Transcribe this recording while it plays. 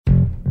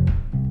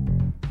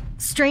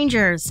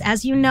Strangers,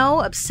 as you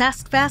know,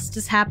 Obsessed Fest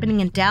is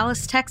happening in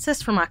Dallas,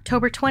 Texas from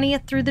October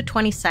 20th through the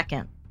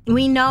 22nd.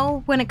 We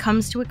know when it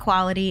comes to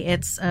equality,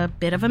 it's a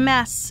bit of a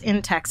mess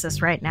in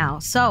Texas right now.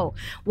 So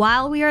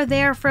while we are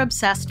there for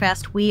Obsessed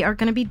Fest, we are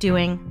going to be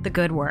doing the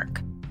good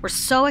work. We're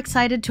so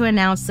excited to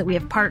announce that we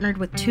have partnered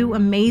with two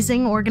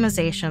amazing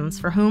organizations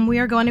for whom we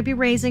are going to be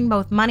raising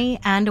both money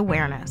and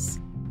awareness.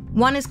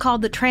 One is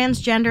called the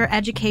Transgender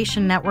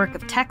Education Network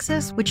of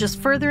Texas, which is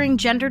furthering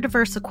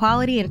gender-diverse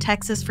equality in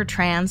Texas for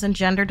trans and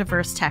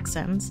gender-diverse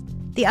Texans.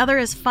 The other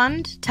is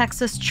Fund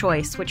Texas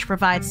Choice, which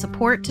provides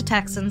support to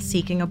Texans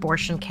seeking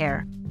abortion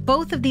care.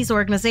 Both of these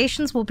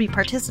organizations will be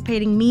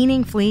participating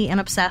meaningfully in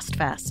Obsessed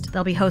Fest.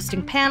 They'll be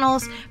hosting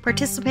panels,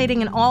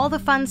 participating in all the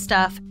fun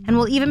stuff, and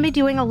will even be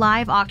doing a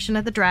live auction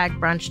at the drag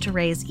brunch to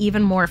raise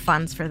even more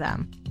funds for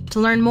them. To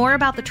learn more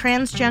about the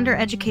Transgender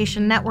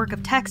Education Network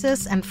of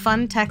Texas and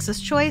Fund Texas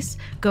Choice,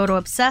 go to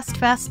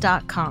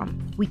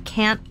obsessedfest.com. We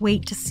can't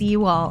wait to see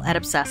you all at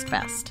Obsessed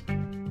Fest.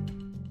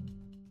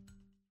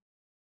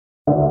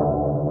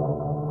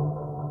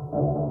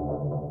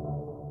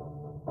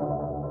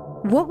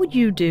 What would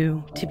you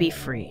do to be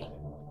free?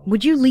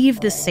 Would you leave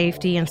the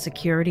safety and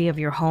security of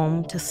your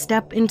home to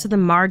step into the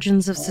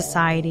margins of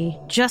society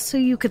just so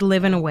you could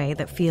live in a way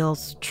that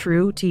feels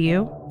true to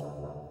you?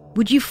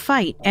 Would you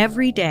fight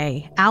every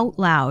day out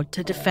loud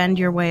to defend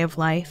your way of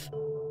life?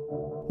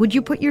 Would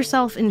you put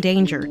yourself in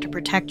danger to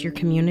protect your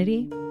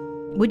community?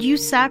 Would you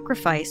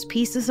sacrifice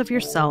pieces of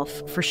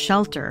yourself for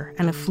shelter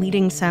and a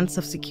fleeting sense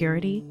of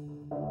security?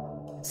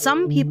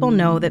 Some people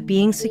know that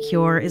being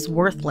secure is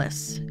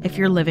worthless if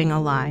you're living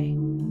a lie.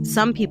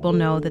 Some people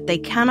know that they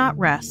cannot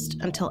rest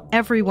until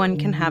everyone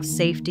can have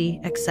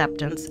safety,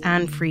 acceptance,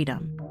 and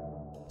freedom.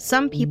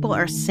 Some people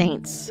are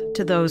saints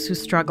to those who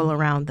struggle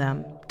around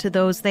them, to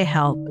those they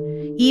help,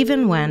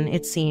 even when,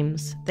 it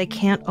seems, they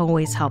can't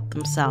always help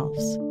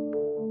themselves.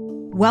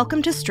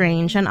 Welcome to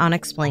Strange and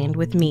Unexplained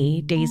with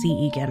me, Daisy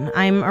Egan.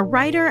 I'm a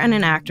writer and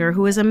an actor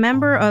who is a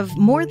member of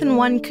more than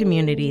one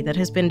community that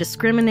has been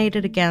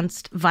discriminated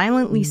against,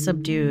 violently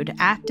subdued,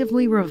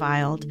 actively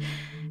reviled,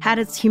 had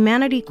its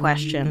humanity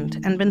questioned,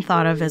 and been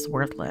thought of as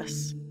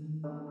worthless.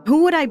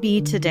 Who would I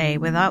be today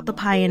without the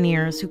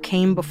pioneers who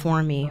came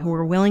before me, who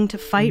were willing to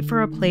fight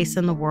for a place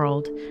in the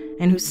world,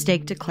 and who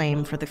staked a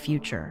claim for the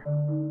future?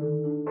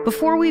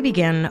 Before we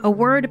begin, a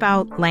word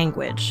about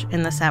language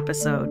in this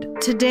episode.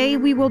 Today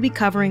we will be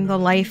covering the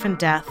life and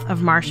death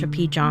of Marsha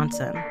P.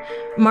 Johnson.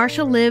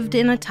 Marsha lived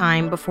in a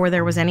time before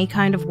there was any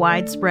kind of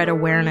widespread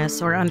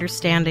awareness or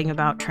understanding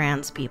about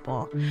trans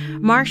people.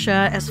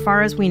 Marsha, as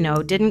far as we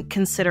know, didn't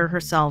consider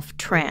herself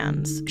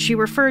trans. She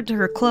referred to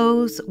her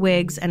clothes,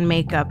 wigs, and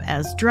makeup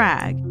as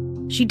drag.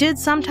 She did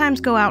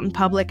sometimes go out in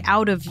public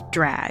out of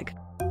drag.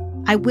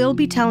 I will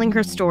be telling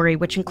her story,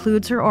 which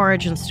includes her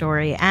origin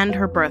story and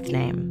her birth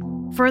name.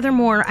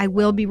 Furthermore, I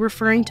will be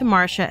referring to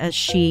Marsha as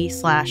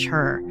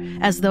she/her,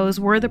 as those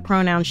were the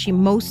pronouns she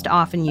most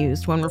often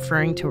used when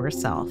referring to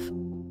herself.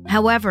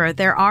 However,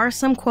 there are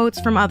some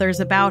quotes from others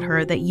about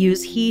her that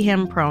use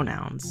he/him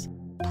pronouns.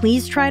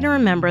 Please try to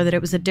remember that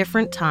it was a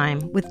different time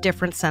with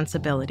different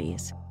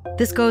sensibilities.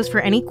 This goes for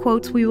any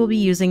quotes we will be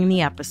using in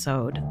the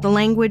episode. The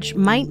language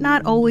might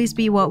not always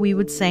be what we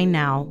would say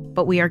now,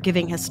 but we are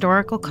giving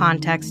historical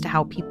context to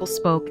how people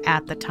spoke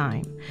at the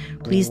time.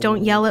 Please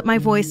don't yell at my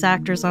voice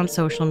actors on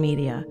social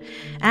media.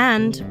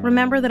 And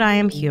remember that I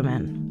am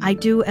human. I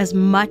do as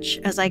much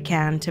as I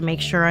can to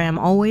make sure I am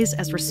always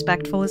as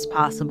respectful as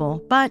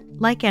possible, but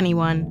like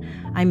anyone,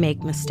 I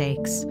make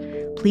mistakes.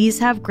 Please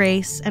have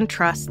grace and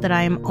trust that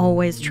I am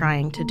always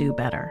trying to do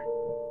better.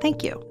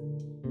 Thank you.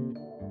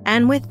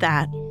 And with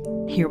that,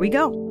 here we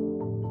go.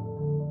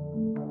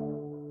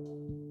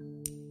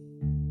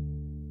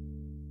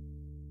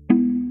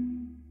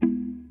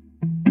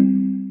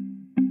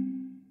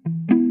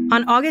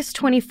 On August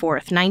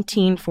 24th,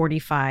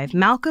 1945,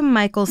 Malcolm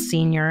Michaels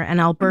Sr.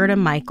 and Alberta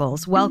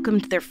Michaels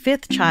welcomed their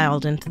fifth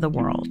child into the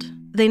world.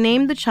 They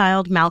named the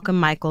child Malcolm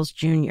Michaels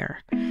Jr.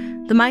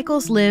 The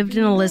Michaels lived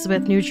in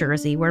Elizabeth, New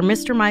Jersey, where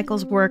Mr.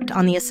 Michaels worked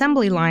on the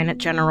assembly line at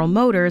General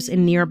Motors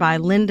in nearby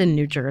Linden,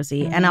 New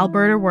Jersey, and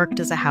Alberta worked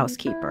as a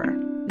housekeeper.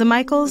 The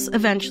Michaels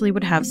eventually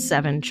would have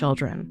 7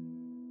 children.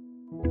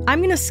 I'm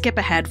going to skip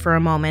ahead for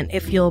a moment,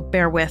 if you'll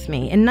bear with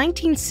me. In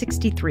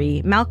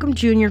 1963, Malcolm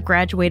Jr.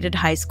 graduated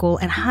high school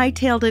and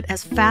hightailed it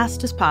as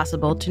fast as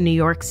possible to New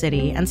York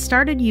City and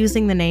started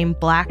using the name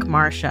Black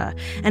Marsha,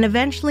 and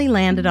eventually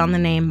landed on the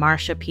name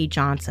Marsha P.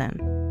 Johnson.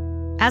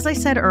 As I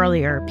said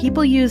earlier,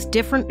 people use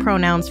different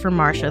pronouns for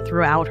Marsha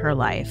throughout her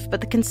life,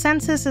 but the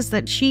consensus is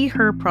that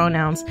she/her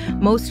pronouns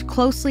most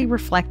closely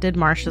reflected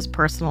Marsha's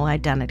personal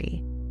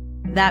identity.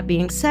 That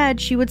being said,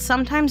 she would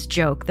sometimes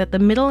joke that the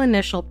middle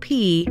initial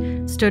P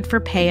stood for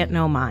pay it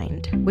no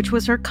mind, which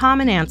was her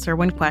common answer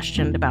when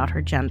questioned about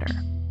her gender.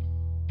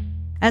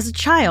 As a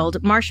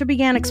child, Marsha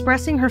began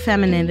expressing her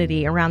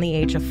femininity around the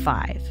age of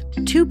 5.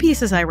 2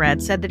 pieces I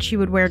read said that she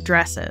would wear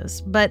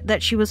dresses, but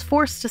that she was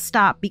forced to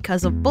stop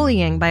because of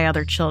bullying by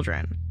other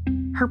children.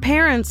 Her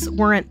parents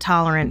weren't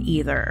tolerant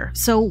either,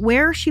 so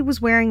where she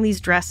was wearing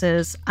these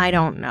dresses, I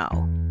don't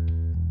know.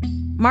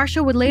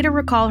 Marsha would later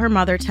recall her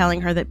mother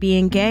telling her that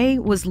being gay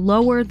was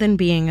lower than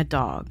being a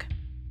dog.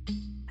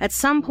 At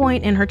some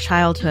point in her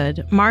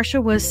childhood,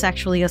 Marsha was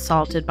sexually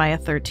assaulted by a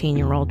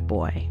 13-year-old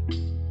boy.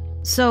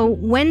 So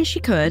when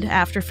she could,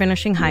 after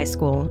finishing high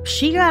school,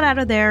 she got out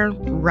of there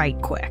right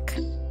quick.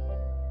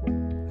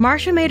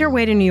 Marsha made her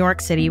way to New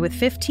York City with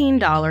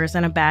 $15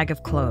 and a bag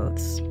of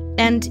clothes.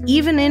 And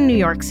even in New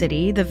York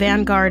City, the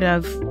vanguard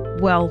of,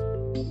 well,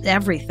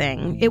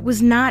 everything, it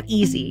was not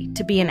easy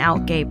to be an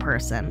out gay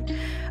person.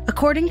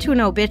 According to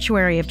an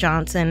obituary of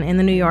Johnson in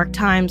the New York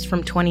Times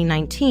from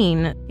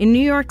 2019, in New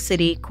York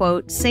City,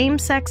 quote,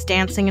 same-sex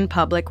dancing in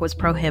public was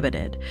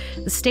prohibited.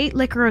 The state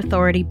liquor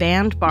authority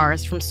banned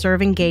bars from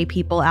serving gay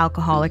people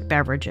alcoholic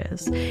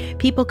beverages.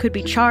 People could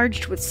be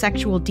charged with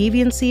sexual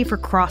deviancy for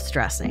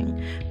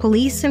cross-dressing.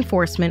 Police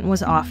enforcement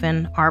was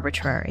often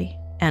arbitrary,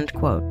 end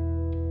quote.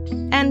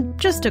 And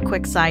just a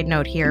quick side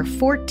note here,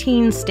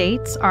 14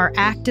 states are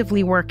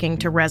actively working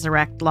to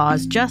resurrect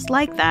laws just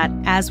like that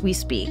as we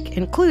speak,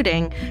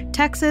 including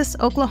Texas,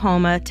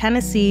 Oklahoma,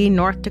 Tennessee,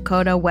 North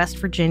Dakota, West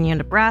Virginia,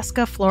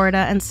 Nebraska, Florida,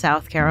 and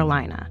South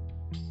Carolina.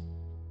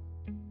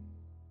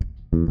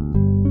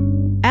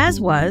 As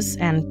was,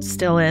 and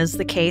still is,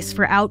 the case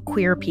for out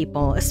queer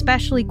people,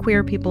 especially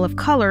queer people of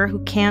color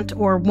who can't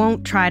or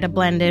won't try to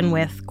blend in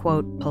with,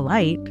 quote,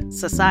 polite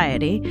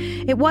society,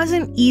 it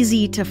wasn't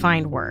easy to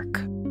find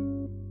work.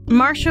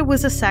 Marsha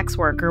was a sex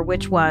worker,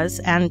 which was,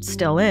 and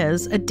still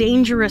is, a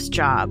dangerous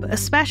job,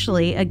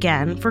 especially,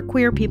 again, for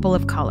queer people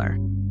of color.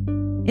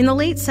 In the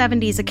late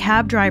 70s, a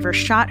cab driver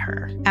shot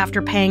her after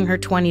paying her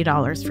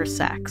 $20 for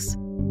sex.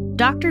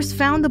 Doctors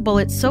found the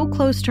bullet so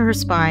close to her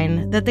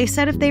spine that they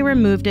said if they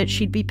removed it,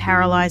 she'd be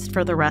paralyzed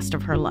for the rest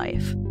of her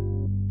life.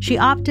 She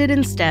opted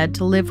instead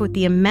to live with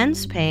the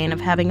immense pain of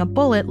having a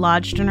bullet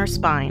lodged in her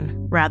spine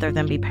rather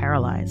than be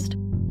paralyzed.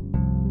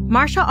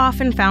 Marsha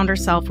often found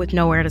herself with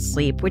nowhere to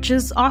sleep, which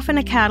is often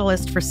a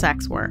catalyst for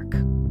sex work.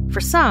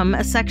 For some,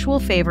 a sexual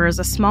favor is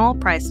a small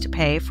price to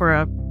pay for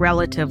a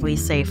relatively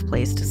safe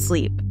place to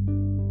sleep.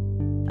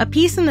 A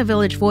piece in the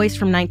Village Voice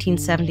from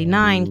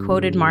 1979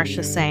 quoted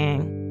Marsha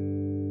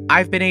saying,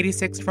 "I've been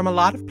 86 from a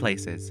lot of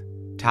places.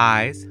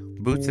 Ties,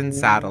 boots and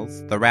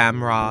saddles, the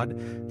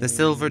ramrod, the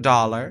silver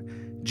dollar,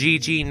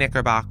 GG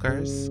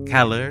Knickerbockers,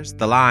 Keller's,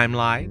 the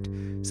Limelight.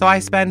 So I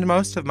spend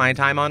most of my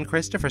time on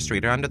Christopher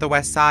Street or under the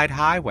West Side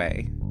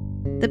Highway."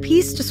 The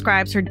piece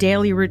describes her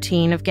daily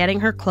routine of getting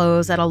her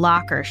clothes at a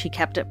locker she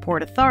kept at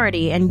Port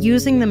Authority and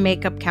using the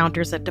makeup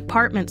counters at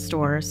department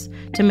stores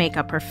to make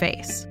up her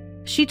face.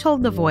 She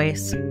told The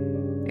Voice,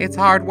 "It's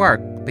hard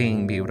work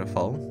being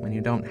beautiful when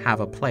you don't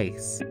have a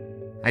place.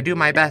 I do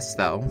my best,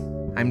 though.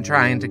 I'm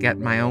trying to get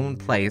my own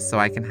place so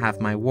I can have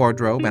my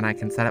wardrobe and I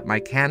can set up my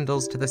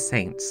candles to the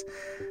saints.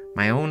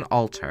 My own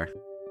altar.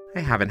 I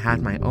haven't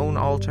had my own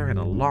altar in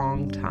a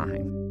long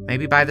time.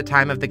 Maybe by the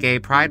time of the Gay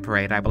Pride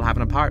Parade I will have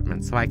an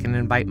apartment so I can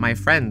invite my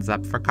friends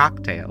up for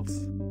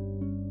cocktails."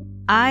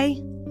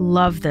 I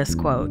love this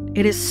quote.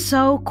 It is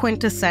so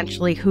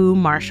quintessentially who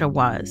Marsha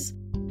was.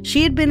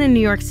 She had been in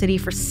New York City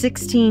for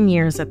 16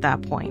 years at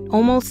that point,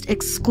 almost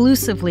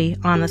exclusively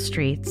on the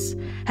streets,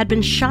 had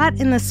been shot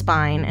in the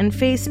spine, and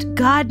faced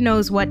God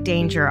knows what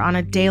danger on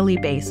a daily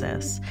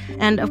basis.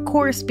 And of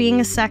course, being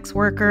a sex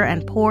worker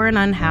and poor and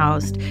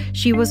unhoused,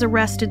 she was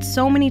arrested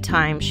so many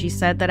times, she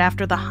said, that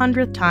after the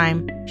 100th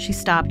time, she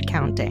stopped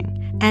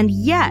counting. And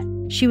yet,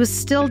 she was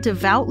still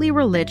devoutly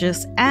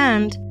religious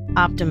and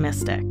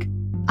optimistic.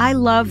 I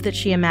love that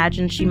she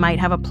imagined she might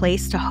have a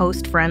place to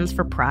host friends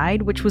for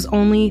Pride, which was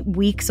only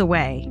weeks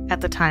away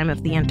at the time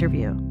of the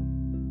interview.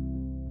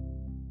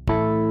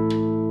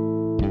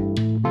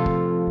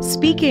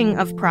 Speaking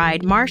of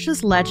Pride,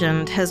 Marsha's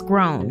legend has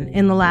grown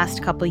in the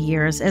last couple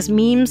years as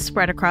memes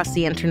spread across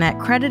the internet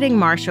crediting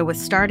Marsha with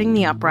starting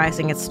the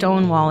uprising at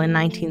Stonewall in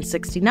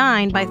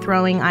 1969 by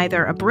throwing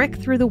either a brick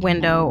through the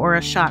window or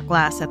a shot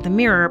glass at the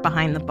mirror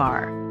behind the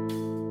bar.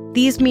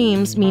 These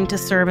memes mean to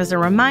serve as a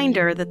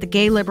reminder that the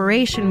gay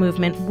liberation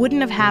movement wouldn't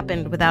have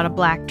happened without a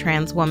black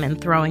trans woman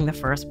throwing the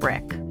first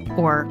brick,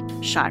 or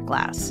shot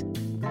glass.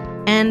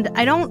 And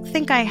I don't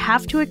think I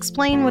have to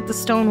explain what the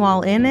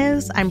Stonewall Inn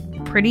is. I'm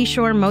pretty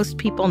sure most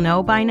people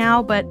know by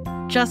now, but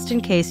just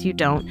in case you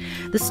don't,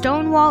 the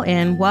Stonewall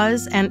Inn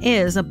was and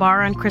is a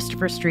bar on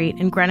Christopher Street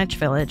in Greenwich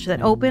Village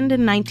that opened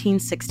in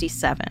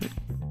 1967.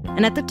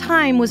 And at the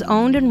time was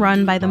owned and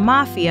run by the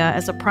mafia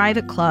as a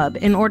private club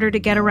in order to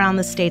get around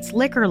the state's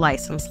liquor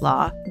license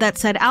law that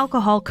said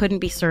alcohol couldn't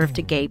be served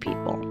to gay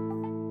people.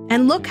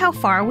 And look how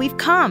far we've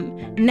come.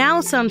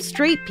 Now some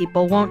straight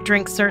people won't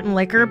drink certain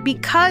liquor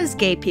because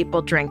gay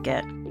people drink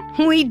it.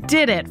 We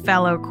did it,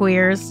 fellow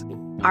queers.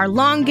 Our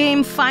long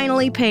game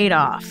finally paid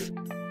off.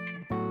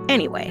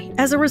 Anyway,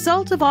 as a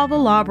result of all the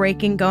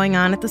law-breaking going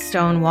on at the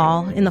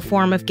Stonewall, in the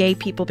form of gay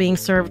people being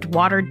served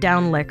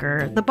watered-down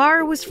liquor, the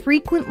bar was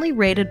frequently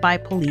raided by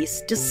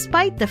police,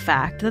 despite the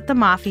fact that the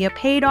mafia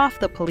paid off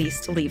the police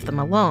to leave them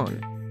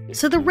alone.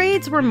 So the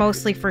raids were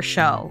mostly for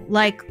show,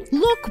 like,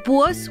 "Look,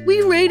 boss,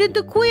 we raided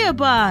the queer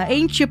bar,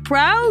 ain't you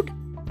proud?"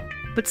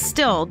 But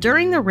still,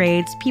 during the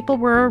raids, people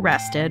were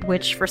arrested,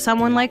 which for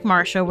someone like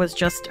Marsha was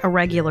just a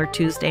regular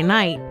Tuesday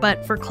night.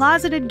 But for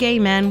closeted gay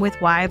men with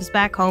wives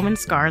back home in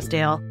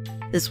Scarsdale,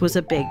 this was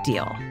a big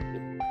deal.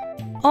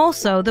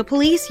 Also, the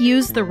police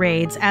used the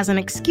raids as an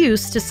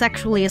excuse to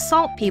sexually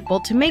assault people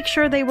to make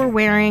sure they were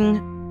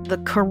wearing the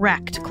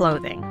correct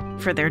clothing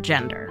for their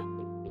gender.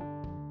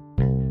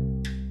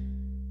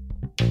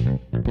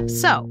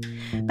 So,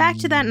 back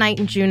to that night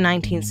in June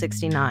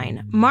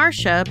 1969.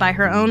 Marsha, by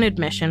her own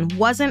admission,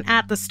 wasn't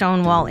at the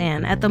Stonewall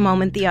Inn at the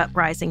moment the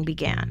uprising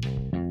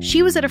began.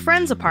 She was at a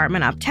friend's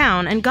apartment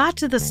uptown and got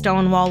to the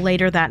Stonewall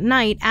later that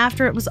night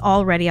after it was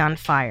already on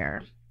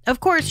fire. Of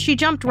course, she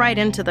jumped right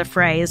into the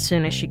fray as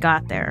soon as she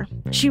got there.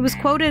 She was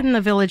quoted in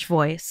the Village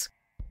Voice.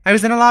 I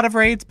was in a lot of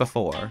raids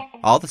before.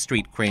 All the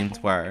street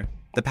queens were.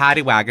 The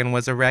paddy wagon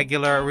was a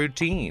regular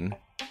routine.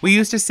 We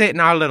used to sit in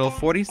our little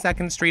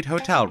 42nd Street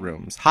hotel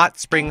rooms, hot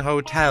spring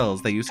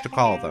hotels they used to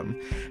call them,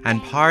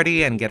 and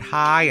party and get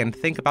high and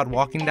think about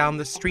walking down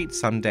the street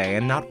someday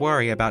and not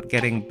worry about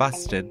getting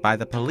busted by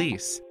the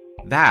police.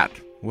 That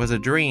was a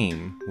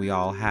dream we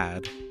all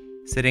had,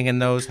 sitting in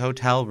those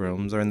hotel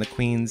rooms or in the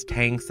queen's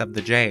tanks of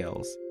the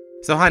jails.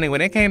 So honey,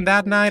 when it came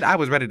that night, I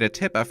was ready to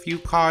tip a few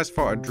cars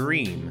for a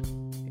dream.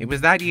 It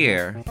was that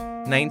year,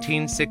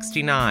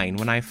 1969,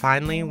 when I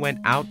finally went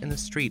out in the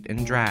street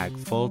in drag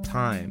full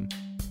time.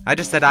 I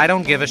just said I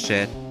don't give a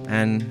shit,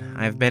 and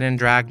I've been in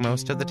drag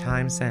most of the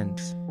time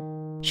since.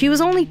 She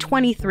was only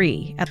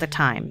 23 at the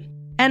time.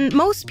 And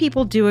most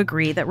people do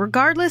agree that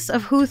regardless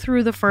of who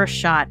threw the first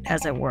shot,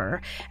 as it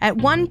were, at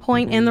one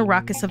point in the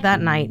ruckus of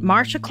that night,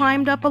 Marsha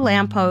climbed up a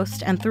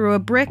lamppost and threw a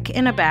brick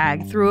in a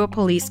bag through a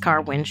police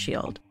car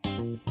windshield.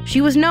 She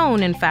was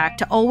known, in fact,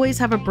 to always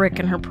have a brick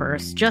in her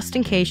purse just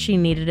in case she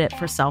needed it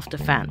for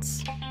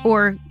self-defense.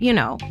 Or,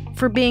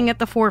 for being at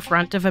the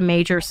forefront of a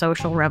major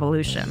social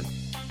revolution.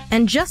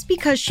 And just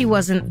because she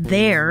wasn't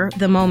there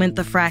the moment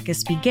the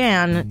fracas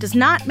began does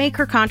not make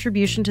her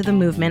contribution to the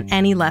movement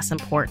any less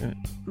important.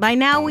 By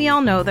now, we all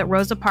know that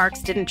Rosa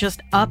Parks didn't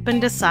just up and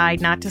decide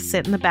not to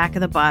sit in the back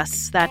of the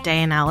bus that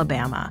day in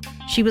Alabama.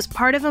 She was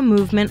part of a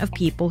movement of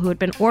people who had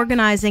been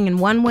organizing in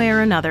one way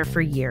or another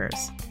for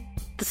years.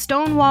 The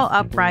Stonewall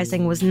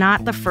Uprising was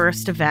not the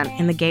first event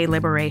in the gay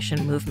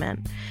liberation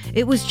movement.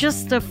 It was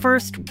just the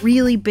first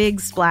really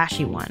big,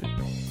 splashy one.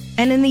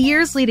 And in the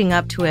years leading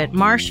up to it,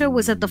 Marsha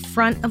was at the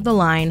front of the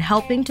line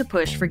helping to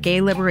push for gay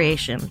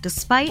liberation,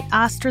 despite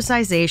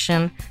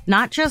ostracization,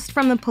 not just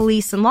from the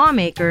police and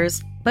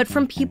lawmakers, but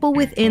from people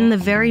within the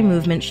very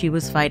movement she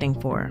was fighting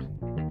for.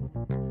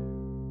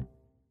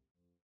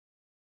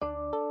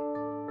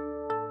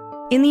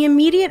 In the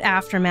immediate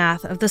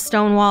aftermath of the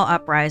Stonewall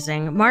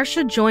Uprising,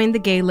 Marsha joined the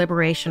Gay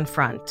Liberation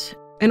Front,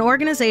 an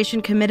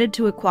organization committed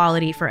to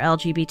equality for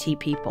LGBT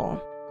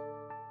people.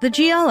 The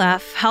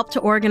GLF helped to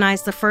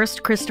organize the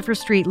first Christopher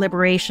Street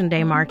Liberation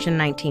Day March in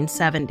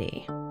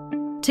 1970.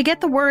 To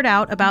get the word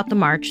out about the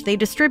march, they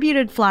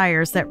distributed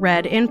flyers that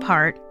read, in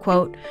part,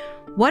 quote,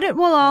 "What it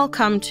will all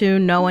come to,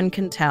 no one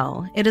can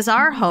tell. It is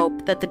our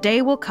hope that the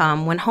day will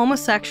come when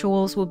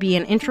homosexuals will be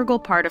an integral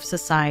part of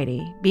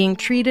society, being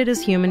treated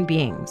as human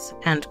beings,"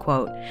 end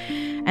quote.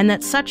 And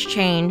that such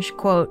change,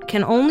 quote,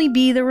 "can only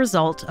be the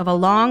result of a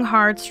long,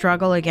 hard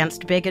struggle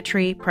against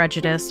bigotry,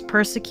 prejudice,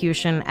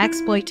 persecution,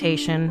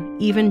 exploitation,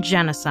 even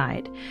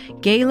genocide.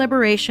 Gay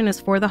liberation is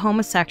for the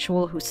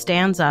homosexual who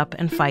stands up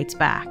and fights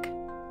back,"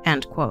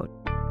 end quote.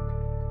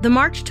 The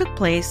march took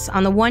place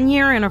on the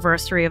one-year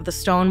anniversary of the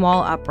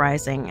Stonewall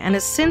Uprising and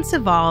has since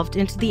evolved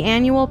into the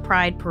annual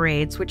Pride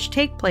parades, which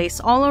take place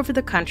all over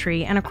the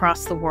country and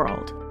across the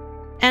world.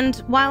 And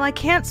while I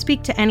can't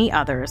speak to any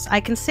others,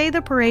 I can say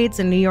the parades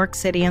in New York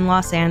City and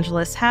Los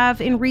Angeles have,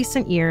 in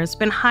recent years,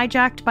 been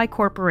hijacked by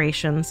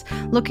corporations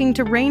looking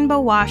to rainbow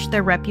wash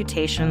their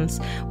reputations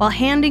while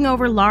handing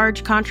over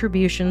large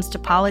contributions to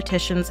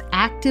politicians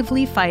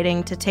actively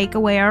fighting to take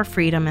away our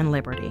freedom and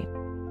liberty.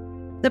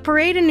 The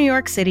parade in New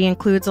York City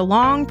includes a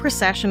long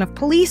procession of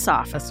police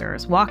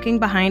officers walking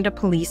behind a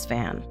police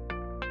van.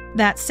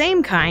 That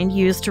same kind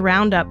used to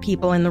round up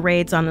people in the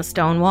raids on the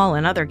Stonewall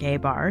and other gay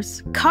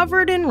bars,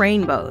 covered in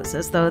rainbows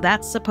as though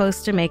that's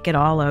supposed to make it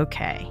all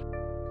okay.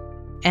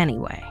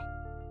 Anyway.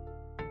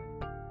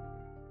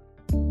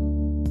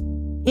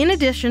 In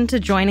addition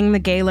to joining the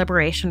Gay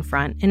Liberation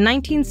Front, in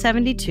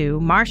 1972,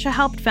 Marsha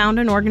helped found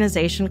an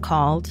organization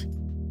called,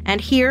 and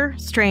here,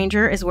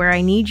 stranger, is where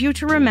I need you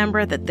to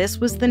remember that this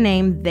was the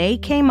name they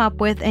came up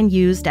with and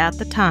used at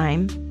the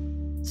time,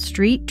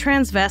 Street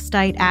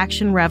Transvestite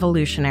Action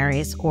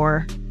Revolutionaries,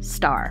 or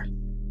STAR,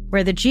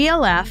 where the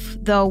GLF,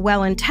 though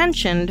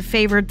well-intentioned,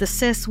 favored the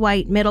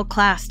cis-white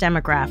middle-class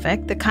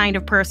demographic, the kind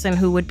of person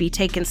who would be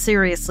taken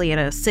seriously at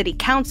a city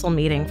council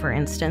meeting, for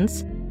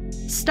instance.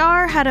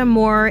 STAR had a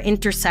more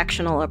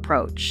intersectional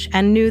approach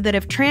and knew that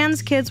if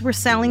trans kids were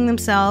selling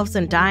themselves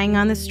and dying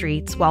on the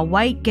streets while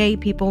white gay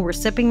people were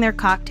sipping their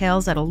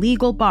cocktails at a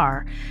legal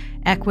bar,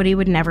 equity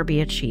would never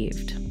be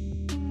achieved.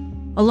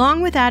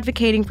 Along with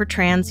advocating for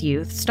trans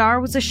youth, STAR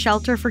was a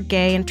shelter for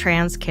gay and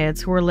trans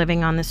kids who were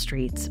living on the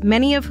streets,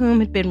 many of whom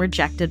had been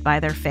rejected by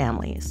their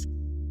families.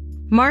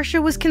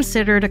 Marsha was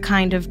considered a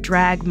kind of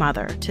drag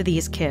mother to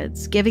these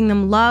kids, giving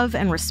them love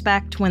and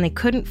respect when they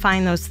couldn't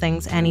find those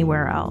things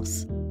anywhere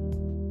else.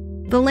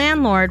 The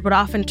landlord would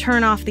often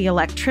turn off the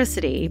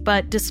electricity,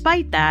 but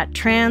despite that,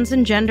 trans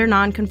and gender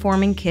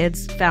nonconforming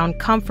kids found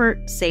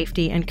comfort,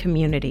 safety, and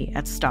community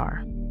at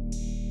Star.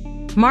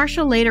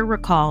 Marsha later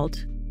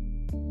recalled,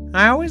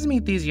 I always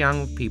meet these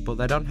young people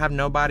that don't have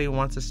nobody who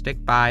wants to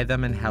stick by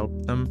them and help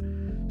them.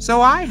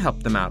 So I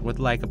help them out with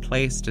like a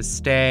place to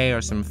stay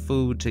or some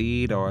food to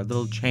eat or a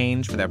little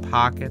change for their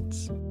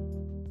pockets.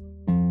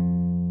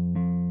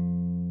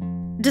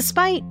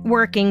 Despite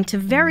working to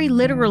very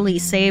literally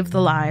save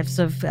the lives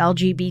of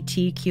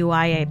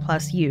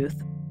LGBTQIA+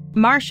 youth,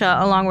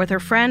 Marsha, along with her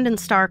friend and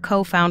Star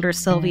co-founder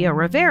Sylvia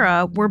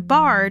Rivera, were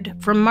barred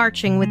from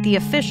marching with the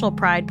official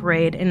Pride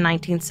Parade in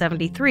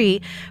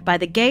 1973 by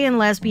the Gay and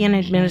Lesbian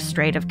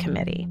Administrative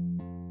Committee.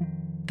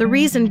 The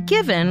reason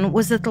given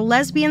was that the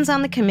lesbians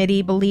on the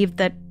committee believed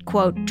that,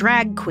 quote,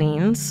 drag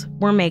queens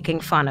were making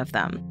fun of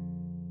them.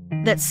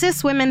 That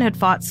cis women had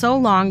fought so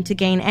long to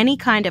gain any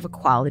kind of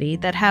equality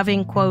that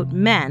having, quote,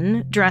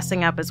 men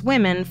dressing up as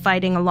women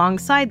fighting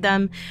alongside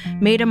them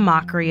made a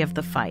mockery of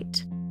the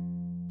fight.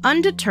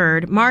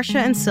 Undeterred, Marsha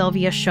and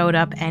Sylvia showed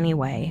up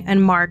anyway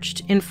and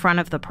marched in front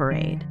of the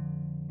parade.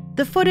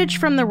 The footage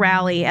from the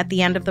rally at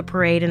the end of the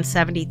parade in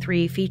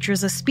 '73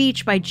 features a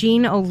speech by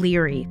Jean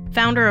O'Leary,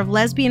 founder of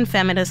Lesbian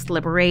Feminist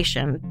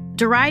Liberation,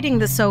 deriding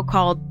the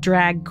so-called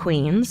drag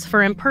queens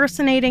for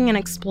impersonating and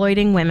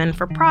exploiting women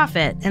for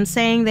profit and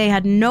saying they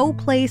had no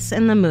place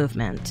in the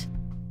movement.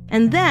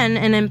 And then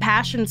an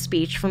impassioned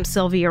speech from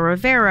Sylvia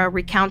Rivera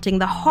recounting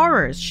the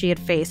horrors she had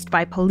faced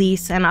by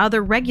police and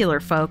other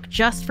regular folk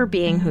just for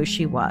being who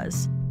she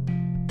was.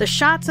 The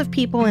shots of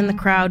people in the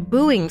crowd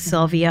booing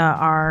Sylvia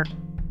are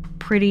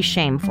pretty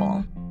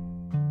shameful.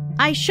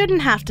 I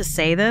shouldn't have to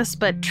say this,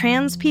 but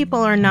trans people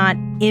are not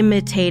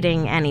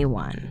imitating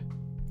anyone.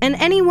 And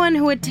anyone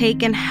who had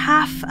taken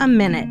half a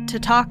minute to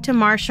talk to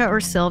Marsha or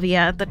Sylvia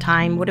at the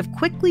time would have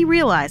quickly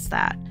realized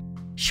that.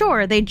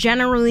 Sure, they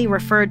generally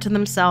referred to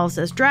themselves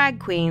as drag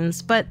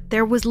queens, but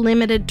there was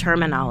limited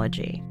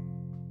terminology.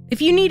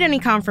 If you need any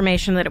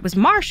confirmation that it was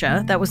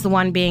Marsha that was the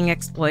one being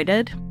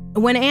exploited,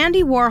 when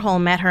Andy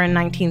Warhol met her in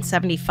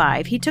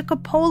 1975, he took a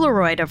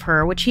Polaroid of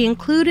her, which he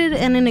included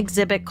in an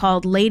exhibit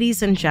called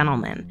Ladies and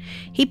Gentlemen.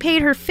 He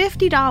paid her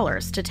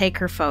 $50 to take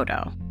her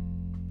photo.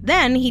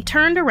 Then he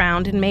turned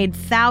around and made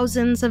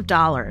thousands of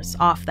dollars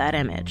off that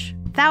image.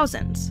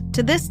 Thousands.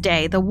 To this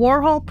day, the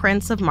Warhol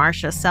prints of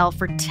Marsha sell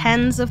for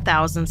tens of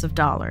thousands of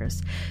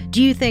dollars.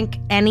 Do you think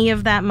any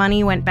of that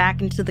money went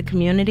back into the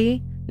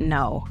community?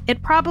 No.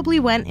 It probably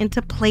went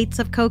into plates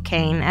of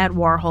cocaine at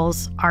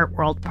Warhol's Art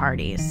World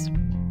parties.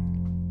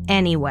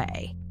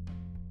 Anyway.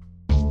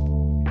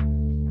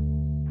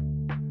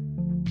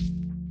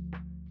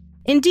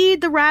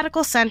 Indeed, the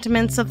radical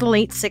sentiments of the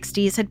late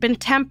 60s had been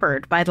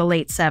tempered by the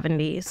late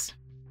 70s.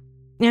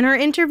 In her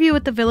interview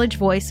with the Village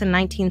Voice in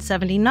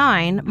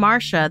 1979,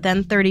 Marsha,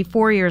 then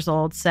 34 years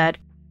old, said,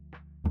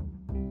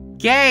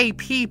 Gay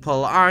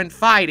people aren't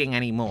fighting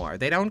anymore.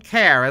 They don't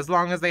care as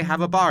long as they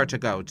have a bar to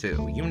go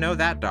to. You know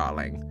that,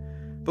 darling.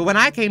 But when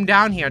I came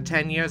down here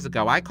 10 years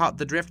ago, I caught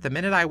the drift the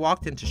minute I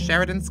walked into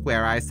Sheridan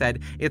Square. I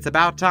said, it's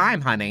about time,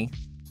 honey.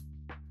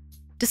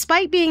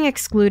 Despite being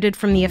excluded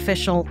from the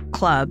official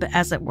club,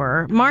 as it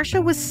were,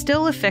 Marsha was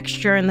still a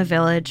fixture in the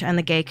village and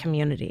the gay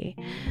community.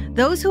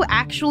 Those who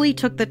actually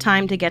took the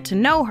time to get to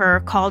know her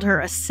called her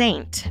a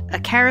saint, a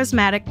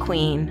charismatic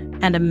queen,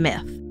 and a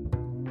myth.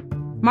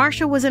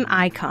 Marsha was an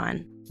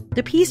icon.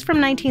 The piece from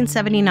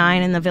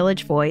 1979 in the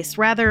Village Voice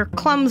rather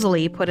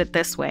clumsily put it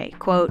this way,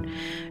 quote,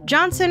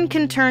 Johnson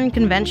can turn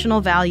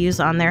conventional values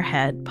on their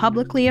head,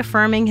 publicly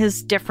affirming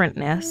his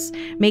differentness,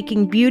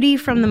 making beauty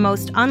from the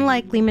most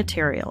unlikely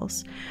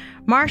materials.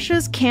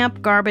 Marsha's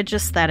camp garbage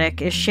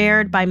aesthetic is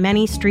shared by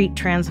many street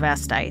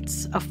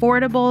transvestites,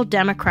 affordable,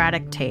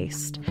 democratic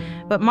taste.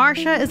 But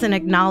Marsha is an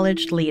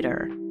acknowledged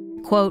leader.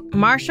 Quote,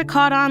 Marsha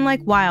caught on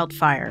like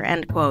wildfire,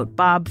 end quote,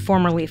 Bob,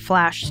 formerly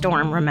Flash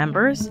Storm,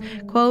 remembers,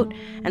 quote,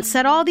 and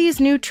set all these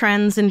new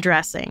trends in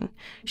dressing.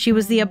 She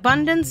was the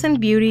abundance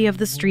and beauty of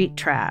the street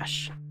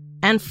trash.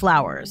 And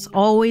flowers,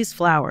 always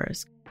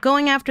flowers,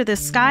 going after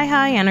this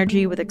sky-high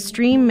energy with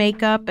extreme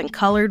makeup and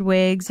colored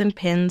wigs and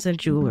pins and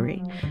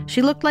jewelry.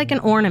 She looked like an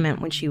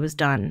ornament when she was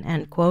done,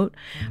 end quote.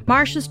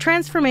 Marsha's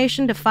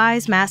transformation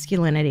defies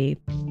masculinity,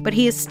 but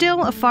he is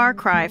still a far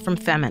cry from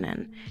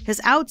feminine. His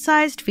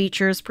outsized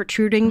features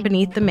protruding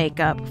beneath the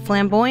makeup,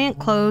 flamboyant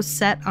clothes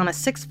set on a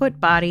 6-foot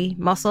body,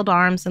 muscled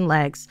arms and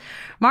legs.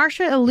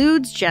 Marsha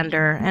eludes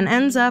gender and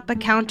ends up a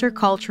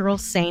countercultural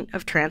saint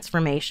of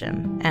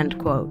transformation, end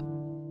quote.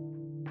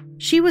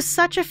 She was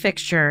such a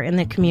fixture in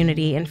the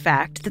community, in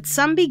fact, that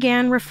some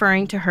began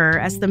referring to her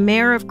as the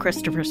mayor of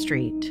Christopher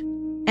Street.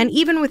 And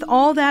even with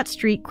all that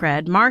street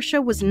cred,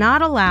 Marsha was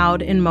not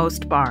allowed in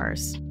most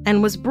bars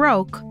and was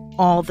broke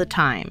all the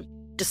time,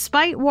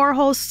 despite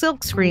Warhol's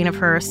silkscreen of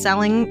her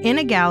selling in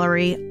a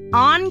gallery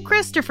on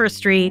Christopher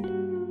Street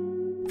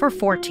for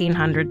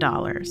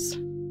 $1,400.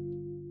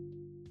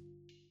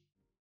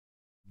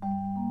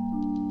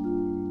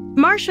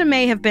 Marsha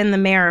may have been the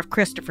mayor of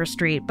Christopher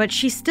Street, but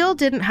she still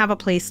didn't have a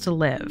place to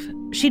live.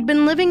 She'd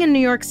been living in New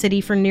York City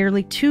for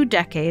nearly 2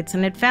 decades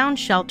and had found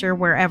shelter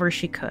wherever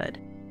she could.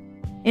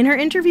 In her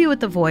interview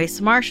with The Voice,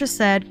 Marsha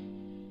said,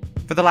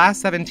 "For the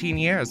last 17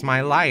 years,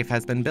 my life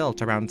has been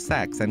built around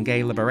sex and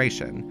gay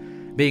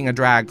liberation, being a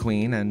drag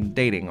queen and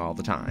dating all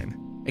the time.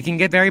 It can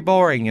get very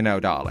boring, you know,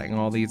 darling,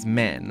 all these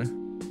men.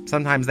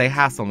 Sometimes they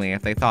hassle me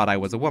if they thought I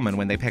was a woman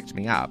when they picked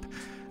me up.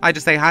 I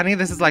just say, honey,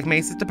 this is like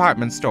Macy's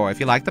department store. If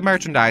you like the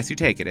merchandise, you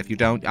take it. If you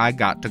don't, I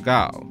got to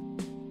go.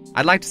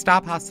 I'd like to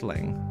stop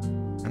hustling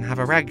and have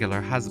a regular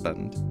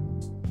husband.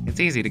 It's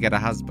easy to get a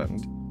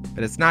husband,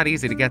 but it's not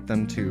easy to get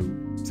them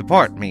to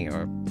support me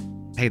or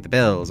pay the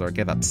bills or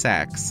give up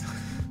sex.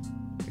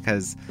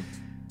 Because,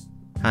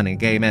 honey,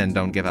 gay men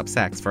don't give up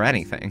sex for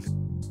anything.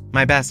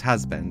 My best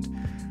husband,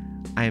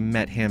 I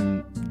met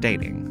him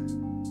dating,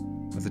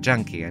 was a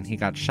junkie, and he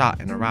got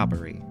shot in a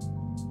robbery.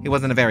 He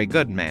wasn't a very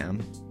good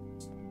man,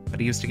 but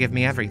he used to give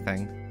me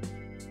everything.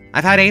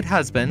 I've had 8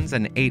 husbands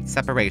and 8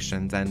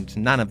 separations, and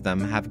none of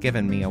them have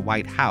given me a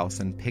white house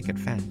and picket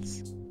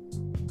fence."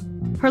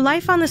 Her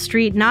life on the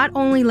street not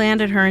only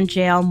landed her in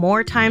jail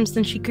more times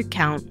than she could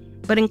count,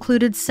 but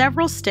included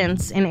several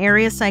stints in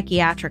area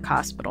psychiatric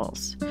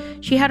hospitals.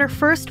 She had her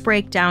first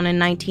breakdown in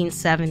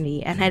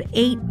 1970 and had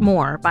 8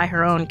 more by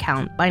her own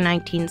count by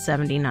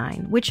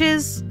 1979, which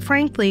is,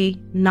 frankly,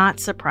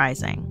 not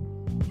surprising.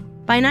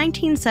 By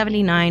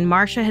 1979,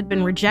 Marsha had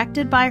been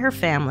rejected by her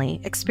family,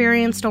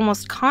 experienced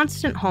almost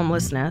constant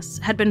homelessness,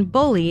 had been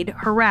bullied,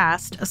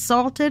 harassed,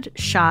 assaulted,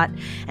 shot,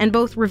 and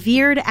both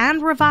revered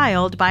and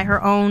reviled by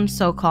her own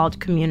so-called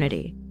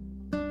community.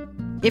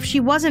 If she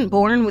wasn't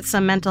born with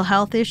some mental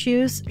health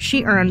issues,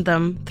 she earned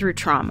them through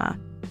trauma.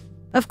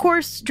 Of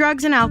course,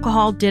 drugs and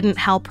alcohol didn't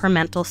help her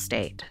mental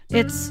state.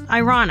 It's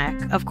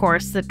ironic, of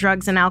course, that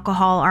drugs and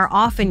alcohol are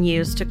often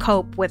used to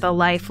cope with a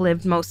life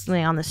lived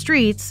mostly on the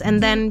streets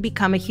and then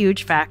become a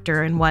huge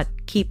factor in what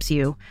keeps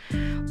you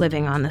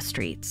living on the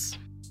streets.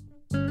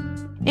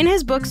 In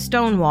his book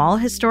Stonewall,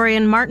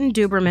 historian Martin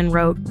Duberman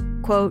wrote,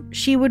 quote,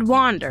 "She would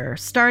wander,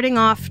 starting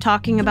off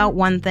talking about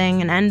one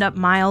thing and end up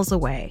miles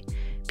away.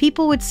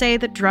 People would say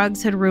that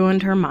drugs had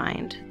ruined her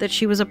mind, that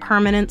she was a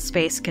permanent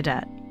space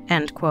cadet,"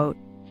 end quote.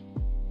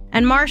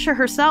 And Marsha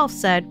herself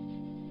said,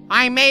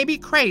 "I may be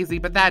crazy,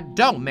 but that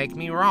don't make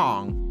me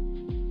wrong."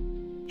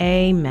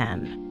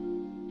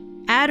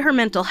 Amen. Add her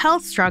mental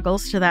health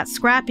struggles to that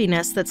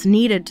scrappiness that's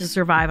needed to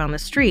survive on the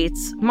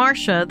streets,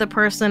 Marsha, the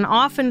person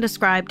often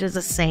described as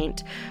a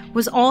saint,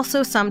 was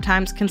also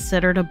sometimes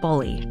considered a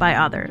bully by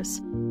others.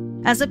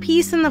 As a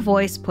piece in The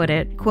Voice put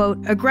it, quote,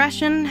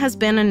 "Aggression has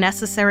been a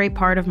necessary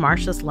part of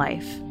Marsha's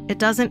life. It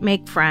doesn't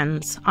make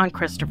friends on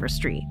Christopher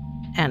Street,"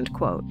 end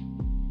quote.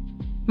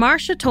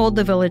 Marsha told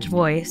the Village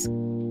Voice,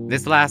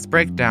 "This last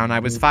breakdown, I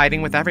was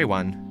fighting with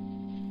everyone.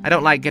 I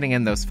don't like getting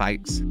in those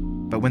fights,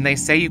 but when they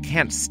say you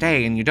can't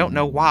stay and you don't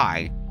know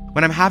why,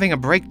 when I'm having a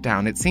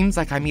breakdown, it seems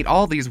like I meet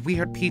all these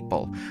weird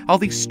people, all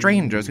these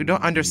strangers who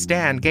don't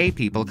understand gay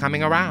people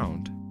coming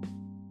around."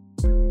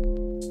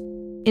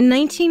 In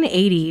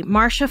 1980,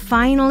 Marsha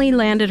finally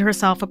landed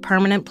herself a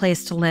permanent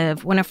place to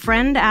live when a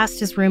friend asked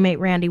his roommate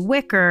Randy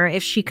Wicker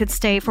if she could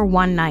stay for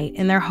one night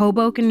in their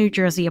Hoboken, New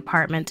Jersey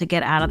apartment to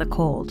get out of the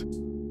cold.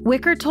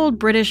 Wicker told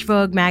British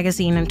Vogue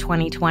magazine in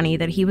 2020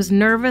 that he was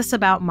nervous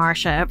about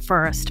Marsha at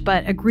first,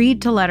 but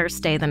agreed to let her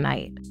stay the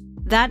night.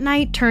 That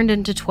night turned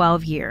into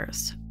 12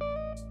 years.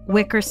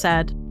 Wicker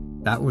said,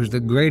 "That was the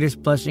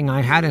greatest blessing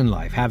I had in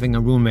life, having a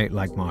roommate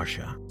like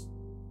Marsha."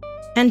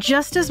 And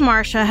just as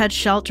Marsha had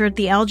sheltered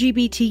the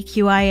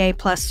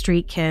LGBTQIA+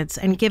 street kids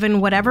and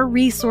given whatever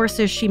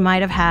resources she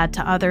might have had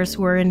to others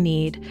who were in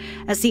need,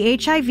 as the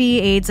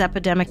HIV/AIDS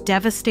epidemic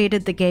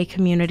devastated the gay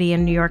community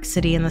in New York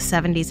City in the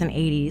 70s and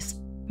 80s,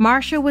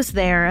 Marsha was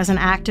there as an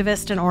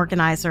activist and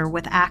organizer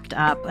with ACT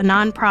UP, a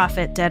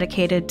nonprofit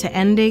dedicated to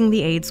ending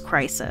the AIDS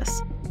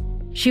crisis.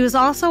 She was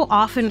also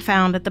often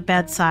found at the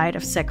bedside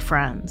of sick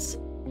friends.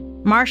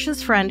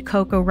 Marsha's friend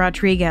Coco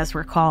Rodriguez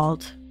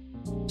recalled,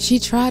 "She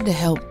tried to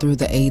help through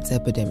the AIDS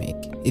epidemic.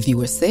 If you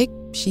were sick,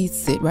 she'd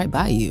sit right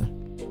by you.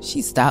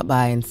 She'd stop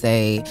by and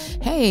say,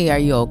 'Hey, are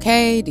you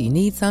okay? Do you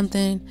need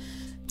something?'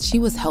 She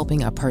was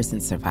helping a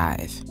person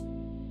survive."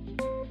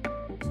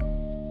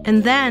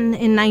 And then,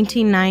 in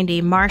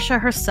 1990, Marsha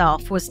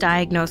herself was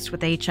diagnosed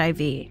with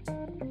HIV.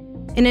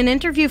 In an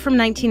interview from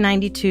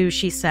 1992,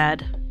 she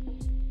said,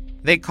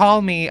 "They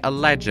call me a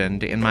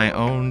legend in my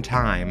own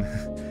time,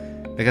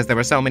 because there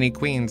were so many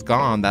queens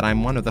gone that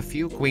I'm one of the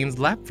few queens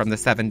left from the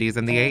 70s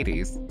and the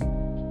 80s.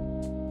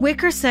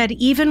 Wicker said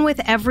even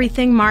with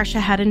everything Marsha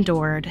had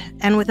endured,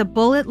 and with a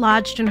bullet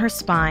lodged in her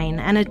spine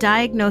and a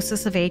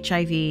diagnosis of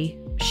HIV,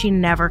 she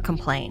never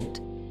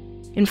complained.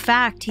 In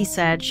fact, he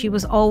said, she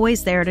was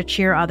always there to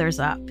cheer others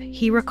up.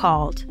 He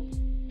recalled,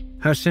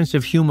 "Her sense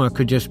of humor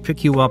could just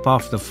pick you up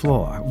off the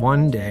floor.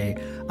 One day,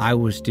 I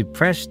was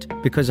depressed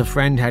because a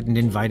friend hadn't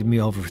invited me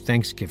over for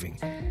Thanksgiving.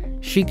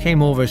 She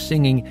came over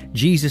singing,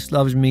 'Jesus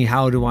loves me,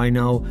 how do I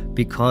know?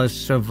 Because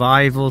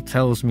survival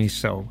tells me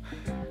so.'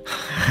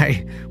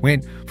 I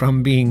went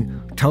from being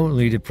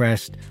totally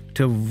depressed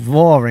to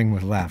roaring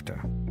with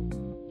laughter.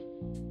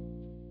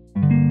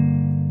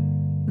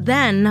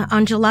 Then,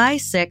 on July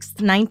 6,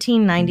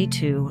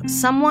 1992,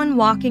 someone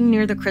walking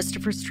near the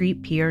Christopher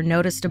Street Pier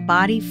noticed a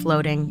body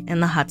floating in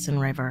the Hudson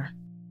River.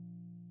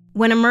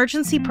 When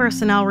emergency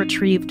personnel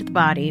retrieved the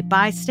body,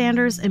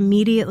 bystanders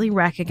immediately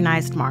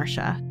recognized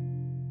Marsha.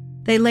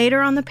 They laid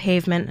her on the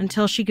pavement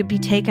until she could be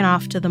taken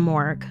off to the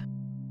morgue.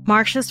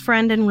 Marsha's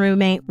friend and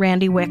roommate,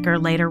 Randy Wicker,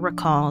 later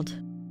recalled,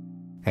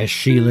 As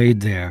she laid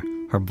there,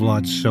 her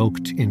blood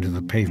soaked into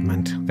the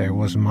pavement. There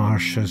was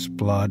Marsha's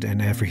blood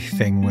and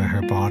everything where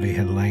her body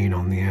had lain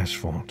on the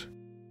asphalt.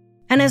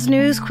 And as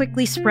news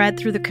quickly spread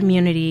through the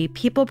community,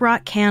 people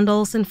brought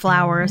candles and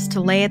flowers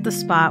to lay at the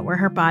spot where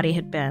her body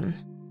had been.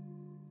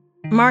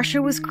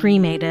 Marsha was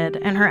cremated,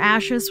 and her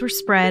ashes were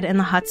spread in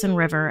the Hudson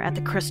River at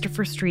the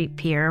Christopher Street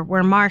Pier,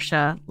 where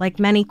Marsha, like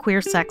many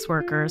queer sex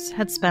workers,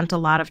 had spent a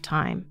lot of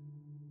time.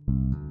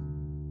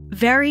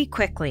 Very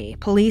quickly,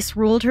 police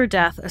ruled her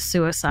death a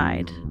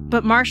suicide,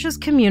 but Marsha's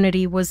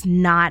community was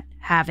not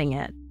having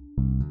it.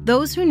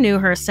 Those who knew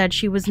her said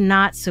she was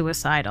not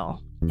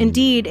suicidal.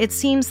 Indeed, it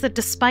seems that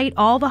despite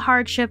all the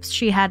hardships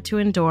she had to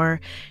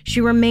endure, she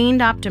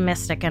remained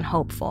optimistic and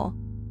hopeful.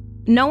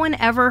 No one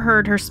ever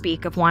heard her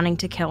speak of wanting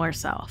to kill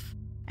herself,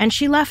 and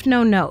she left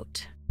no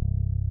note.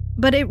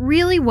 But it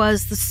really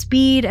was the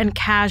speed and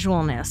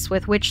casualness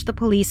with which the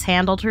police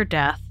handled her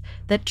death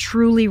that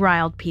truly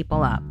riled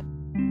people up.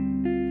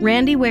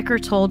 Randy Wicker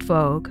told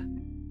Vogue,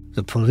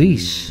 The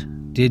police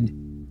did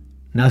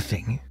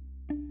nothing.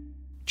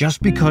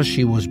 Just because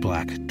she was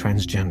black,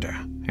 transgender,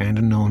 and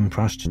a known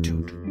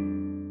prostitute.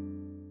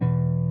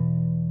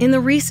 In the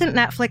recent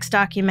Netflix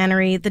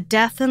documentary, The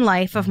Death and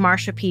Life of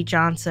Marsha P.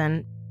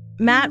 Johnson,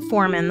 Matt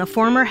Foreman, the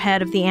former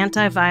head of the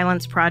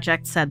Anti-Violence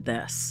Project, said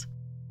this.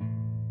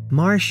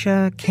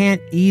 Marsha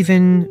can't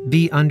even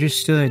be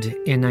understood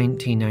in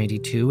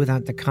 1992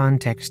 without the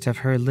context of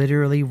her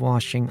literally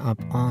washing up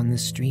on the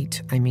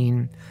street. I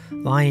mean,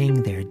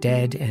 lying there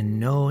dead and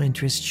no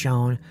interest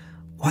shown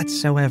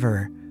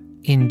whatsoever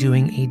in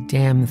doing a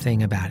damn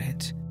thing about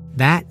it.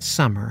 That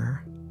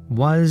summer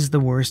was the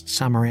worst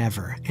summer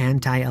ever.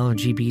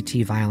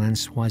 Anti-LGBT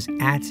violence was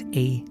at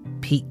a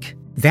peak.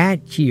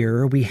 That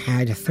year, we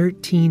had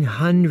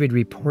 1,300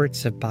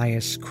 reports of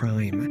bias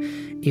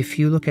crime. If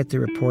you look at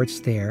the reports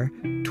there,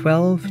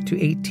 12 to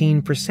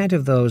 18%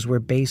 of those were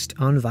based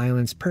on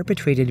violence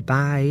perpetrated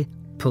by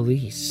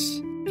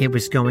police. It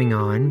was going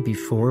on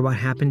before what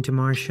happened to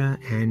Marsha,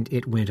 and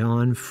it went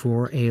on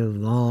for a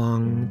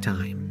long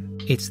time.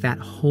 It's that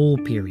whole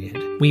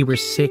period. We were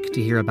sick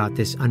to hear about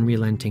this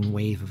unrelenting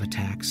wave of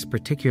attacks,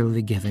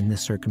 particularly given the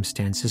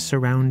circumstances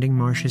surrounding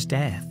Marsha's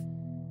death.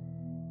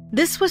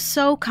 This was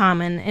so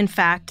common, in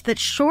fact, that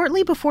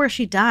shortly before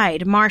she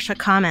died, Marsha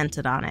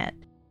commented on it.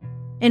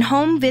 In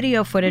home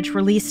video footage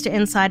released to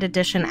Inside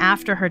Edition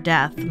after her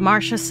death,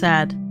 Marsha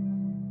said,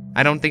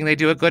 I don't think they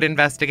do a good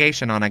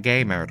investigation on a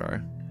gay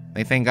murder.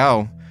 They think,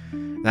 oh,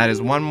 that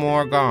is one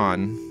more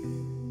gone.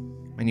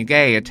 When you're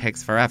gay, it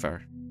takes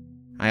forever.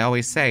 I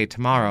always say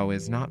tomorrow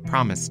is not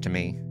promised to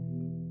me.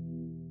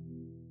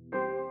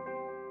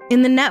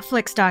 In the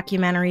Netflix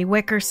documentary,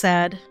 Wicker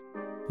said,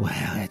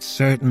 Well, it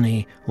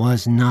certainly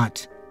was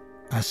not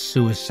a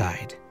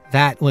suicide.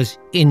 That was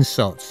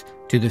insults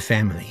to the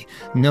family.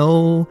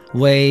 No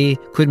way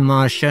could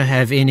Marsha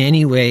have in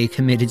any way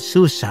committed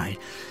suicide.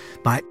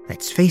 But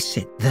let's face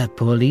it, the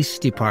police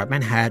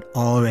department had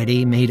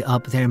already made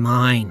up their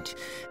mind.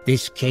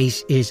 This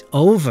case is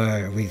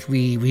over.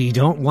 We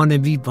don't want to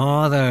be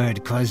bothered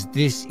because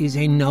this is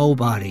a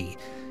nobody.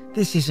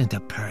 This isn't a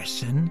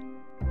person.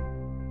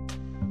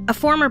 A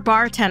former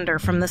bartender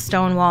from the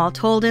Stonewall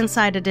told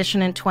Inside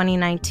Edition in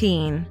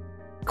 2019,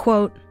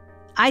 quote,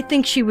 I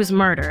think she was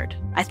murdered.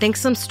 I think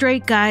some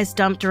straight guys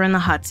dumped her in the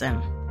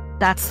Hudson.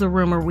 That's the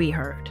rumor we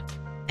heard.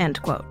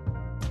 End quote.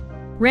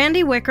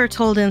 Randy Wicker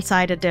told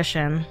Inside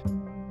Edition,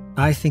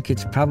 I think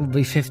it's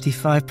probably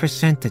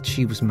 55% that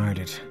she was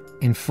murdered,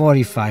 and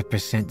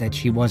 45% that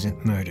she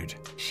wasn't murdered.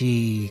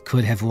 She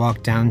could have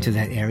walked down to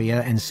that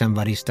area and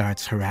somebody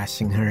starts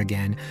harassing her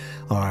again,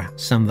 or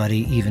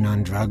somebody even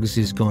on drugs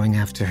is going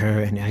after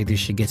her and either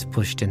she gets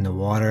pushed in the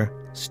water,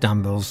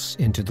 stumbles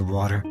into the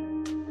water.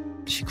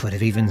 She could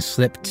have even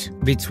slipped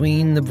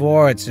between the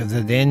boards of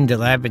the then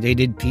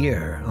dilapidated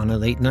pier on a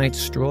late-night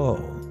stroll.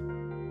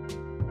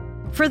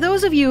 For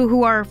those of you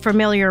who are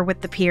familiar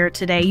with the pier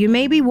today, you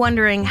may be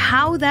wondering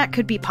how that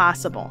could be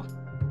possible.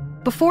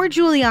 Before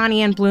Giuliani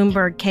and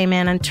Bloomberg came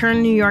in and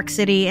turned New York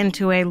City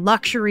into a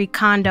luxury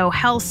condo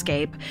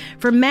hellscape,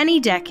 for many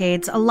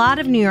decades, a lot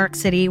of New York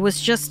City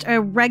was just a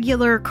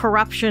regular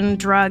corruption,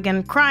 drug,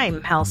 and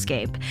crime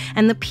hellscape,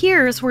 and the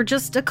piers were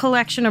just a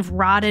collection of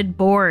rotted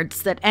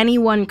boards that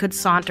anyone could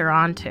saunter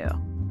onto.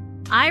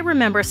 I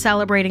remember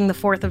celebrating the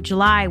 4th of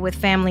July with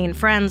family and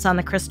friends on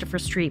the Christopher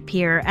Street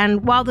Pier,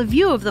 and while the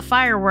view of the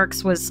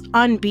fireworks was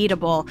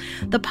unbeatable,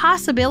 the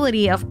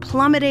possibility of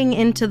plummeting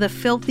into the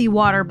filthy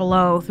water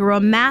below through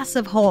a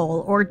massive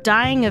hole or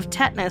dying of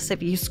tetanus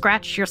if you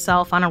scratched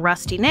yourself on a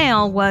rusty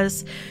nail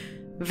was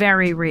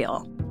very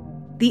real.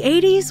 The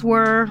 80s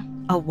were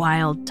a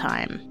wild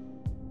time.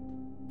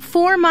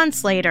 4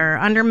 months later,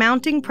 under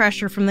mounting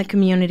pressure from the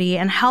community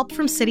and help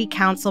from City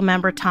Council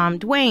member Tom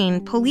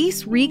Duane,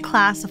 police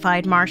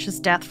reclassified Marsha's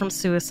death from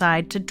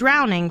suicide to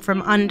drowning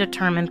from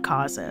undetermined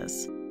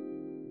causes.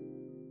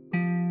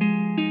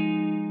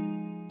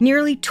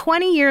 Nearly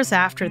 20 years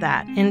after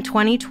that, in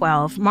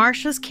 2012,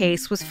 Marsha's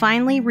case was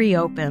finally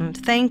reopened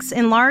thanks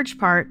in large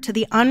part to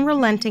the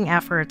unrelenting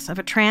efforts of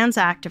a trans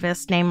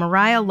activist named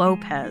Mariah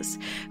Lopez,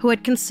 who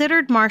had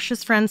considered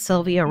Marsha's friend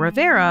Sylvia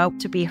Rivera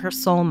to be her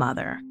soul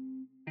mother.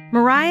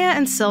 Mariah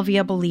and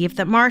Sylvia believed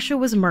that Marsha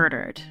was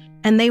murdered,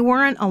 and they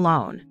weren't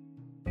alone.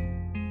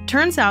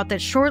 Turns out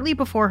that shortly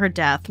before her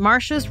death,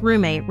 Marsha's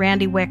roommate,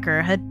 Randy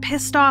Wicker, had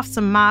pissed off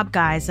some mob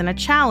guys in a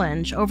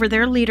challenge over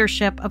their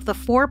leadership of the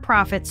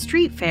for-profit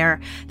street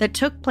fair that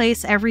took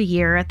place every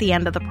year at the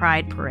end of the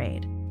Pride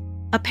Parade.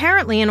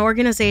 Apparently, an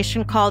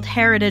organization called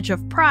Heritage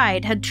of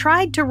Pride had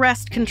tried to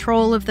wrest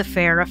control of the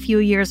fair a few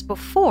years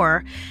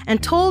before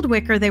and told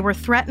Wicker they were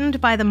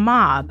threatened by the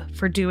mob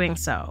for doing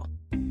so.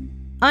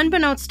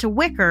 Unbeknownst to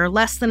Wicker,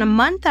 less than a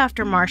month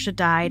after Marsha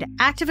died,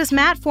 activist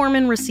Matt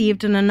Foreman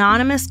received an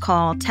anonymous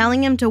call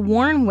telling him to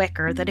warn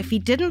Wicker that if he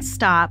didn't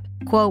stop,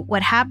 quote,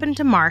 what happened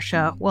to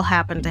Marsha will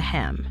happen to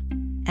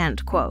him,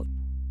 end quote.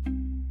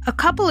 A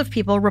couple of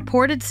people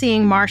reported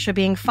seeing Marsha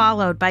being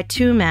followed by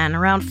two men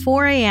around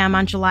 4 a.m.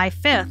 on July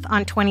 5th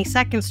on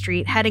 22nd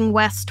Street heading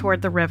west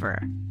toward the river.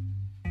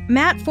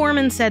 Matt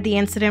Foreman said the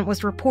incident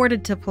was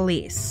reported to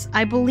police.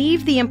 I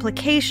believe the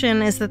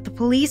implication is that the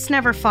police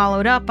never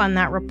followed up on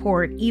that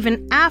report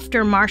even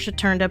after Marsha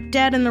turned up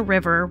dead in the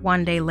river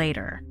one day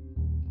later.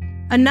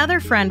 Another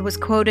friend was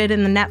quoted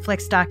in the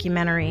Netflix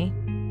documentary.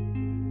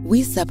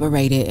 We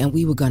separated and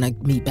we were going to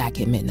meet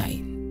back at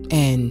midnight.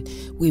 And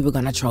we were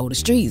going to troll the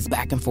streets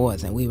back and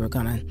forth. And we were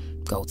going to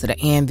go to the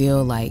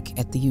Anvil like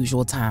at the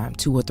usual time,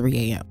 2 or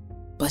 3 a.m.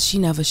 But she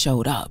never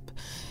showed up.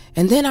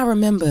 And then I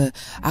remember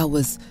I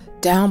was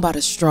down by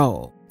the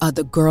stroll,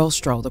 the girl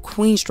stroll. The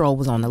queen stroll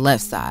was on the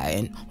left side,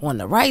 and on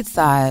the right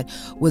side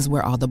was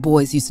where all the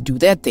boys used to do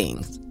their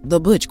things, the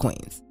butch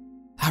queens.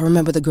 I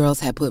remember the girls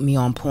had put me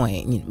on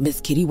point.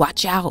 Miss Kitty,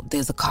 watch out.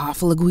 There's a car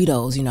full of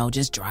Guidos,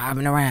 just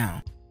driving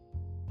around.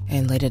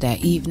 And later that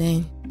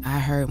evening, I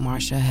heard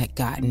Marsha had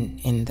gotten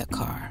in the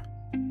car.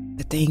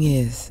 The thing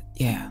is,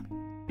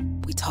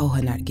 we told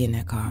her not to get in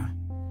that car.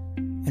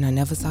 And I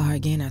never saw her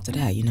again after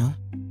that,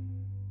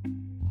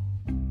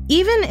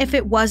 Even if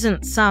it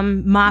wasn't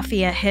some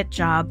mafia hit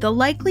job, the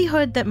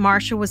likelihood that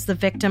Marsha was the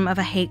victim of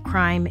a hate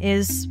crime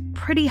is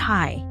pretty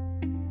high.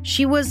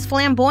 She was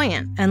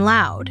flamboyant and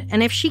loud,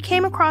 and if she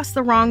came across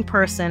the wrong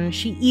person,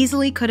 she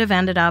easily could have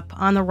ended up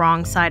on the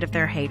wrong side of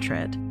their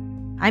hatred.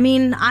 I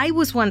mean, I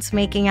was once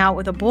making out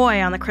with a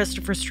boy on the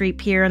Christopher Street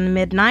Pier in the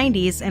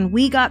mid-90s, and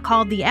we got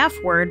called the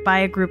F-word by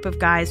a group of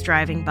guys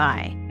driving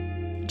by.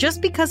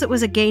 Just because it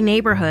was a gay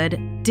neighborhood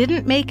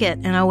didn't make it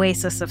an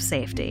oasis of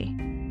safety.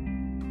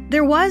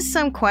 There was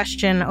some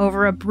question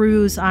over a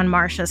bruise on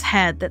Marsha's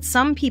head that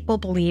some people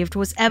believed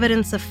was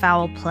evidence of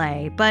foul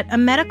play, but a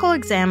medical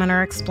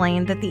examiner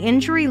explained that the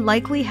injury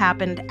likely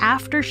happened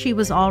after she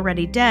was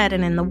already dead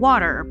and in the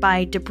water,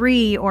 by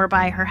debris or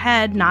by her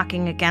head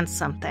knocking against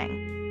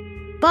something.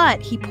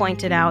 But he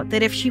pointed out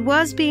that if she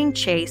was being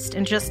chased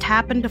and just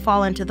happened to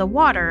fall into the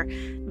water,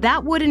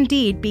 that would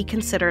indeed be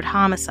considered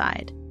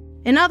homicide.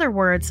 In other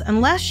words,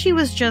 unless she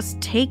was just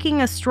taking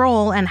a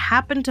stroll and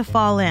happened to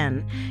fall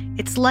in,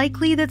 it's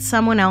likely that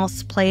someone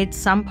else played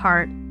some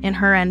part in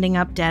her ending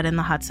up dead in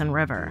the Hudson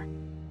River.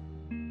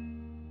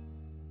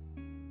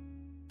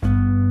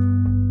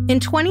 In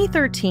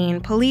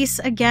 2013, police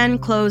again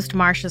closed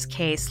Marsha's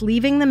case,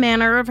 leaving the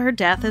manner of her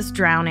death as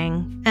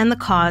drowning and the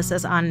cause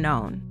as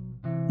unknown.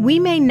 We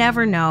may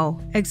never know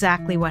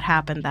exactly what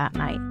happened that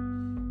night.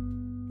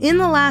 In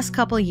the last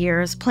couple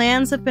years,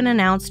 plans have been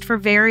announced for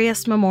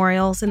various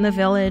memorials in the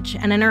Village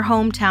and in her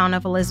hometown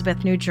of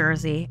Elizabeth, New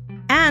Jersey,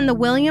 and the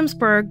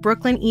Williamsburg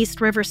Brooklyn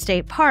East River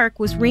State Park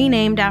was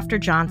renamed after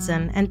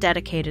Johnson and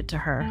dedicated to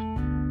her.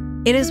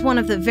 It is one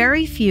of the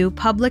very few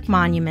public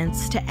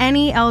monuments to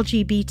any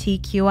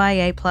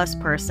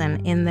LGBTQIA+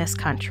 person in this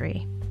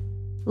country.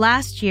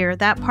 Last year,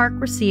 that park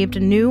received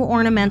a new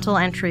ornamental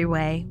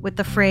entryway with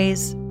the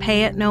phrase,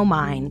 "Pay it no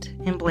mind,"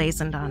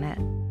 emblazoned on it.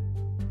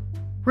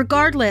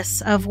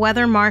 Regardless of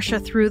whether Marsha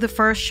threw the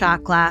first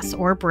shot glass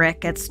or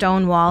brick at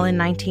Stonewall in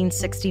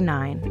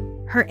 1969,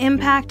 her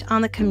impact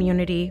on the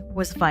community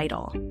was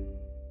vital.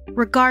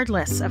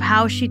 Regardless of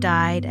how she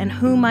died and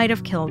who might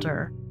have killed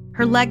her,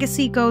 her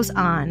legacy goes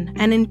on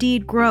and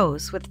indeed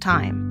grows with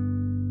time.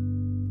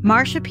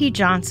 Marsha P.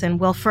 Johnson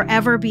will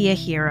forever be a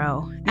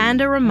hero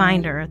and a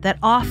reminder that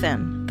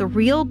often the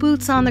real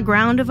boots on the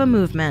ground of a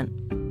movement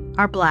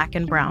are Black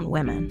and brown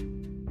women.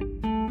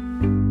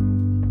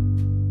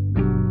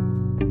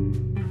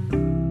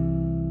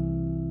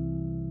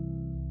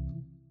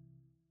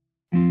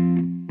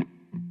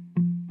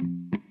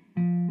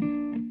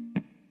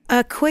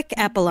 A quick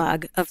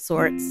epilogue of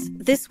sorts.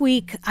 This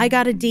week, I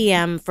got a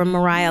DM from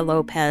Mariah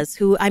Lopez,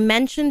 who I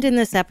mentioned in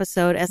this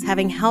episode as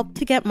having helped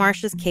to get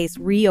Marsha's case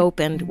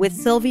reopened with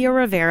Sylvia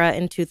Rivera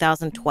in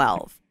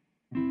 2012.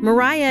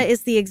 Mariah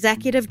is the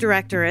executive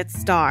director at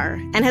STAR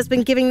and has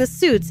been giving the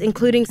suits,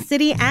 including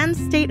city and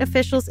state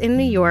officials in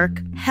New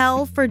York,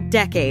 hell for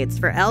decades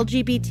for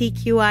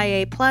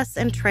LGBTQIA+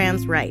 and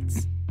trans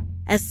rights.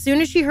 As soon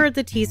as she heard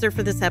the teaser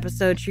for this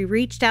episode, she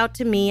reached out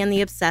to me and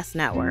the Obsessed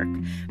Network.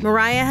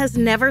 Mariah has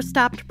never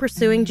stopped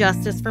pursuing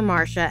justice for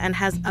Marsha and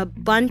has a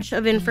bunch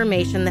of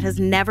information that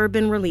has never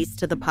been released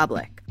to the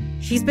public.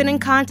 She's been in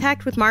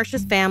contact with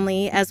Marsha's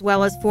family, as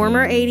well as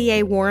former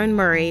ADA Warren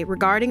Murray,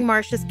 regarding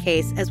Marsha's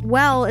case, as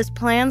well as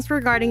plans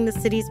regarding the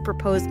city's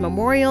proposed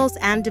memorials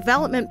and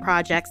development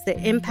projects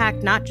that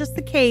impact not just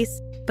the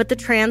case, but the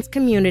trans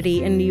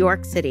community in New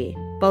York City.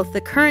 Both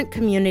the current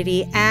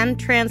community and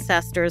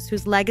transcestors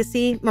whose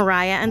legacy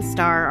Mariah and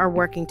STAR are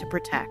working to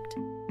protect.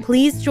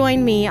 Please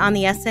join me on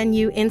the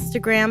SNU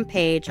Instagram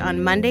page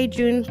on Monday,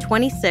 June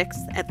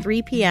 26th at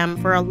 3 p.m.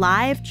 for a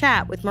live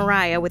chat with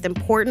Mariah with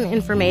important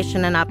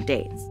information and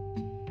updates.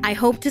 I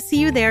hope to see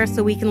you there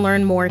so we can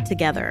learn more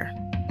together.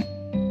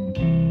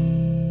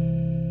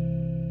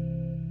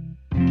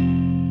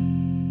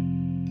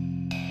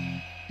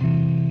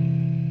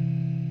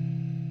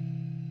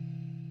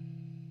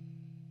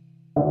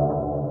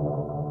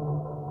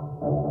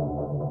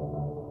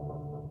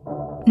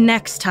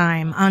 Next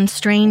time on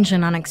Strange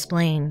and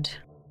Unexplained.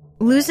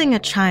 Losing a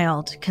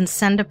child can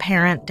send a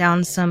parent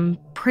down some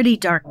pretty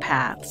dark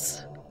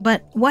paths.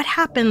 But what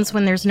happens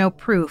when there's no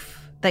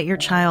proof that your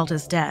child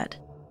is dead?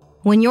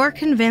 When you're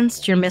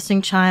convinced your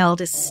missing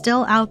child is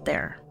still out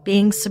there,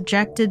 being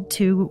subjected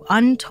to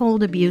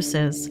untold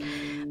abuses,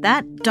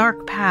 that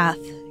dark path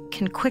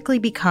can quickly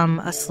become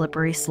a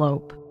slippery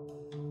slope.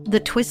 The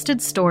twisted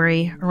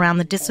story around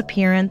the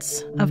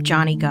disappearance of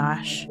Johnny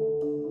Gosch.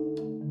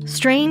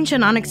 Strange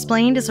and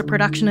Unexplained is a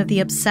production of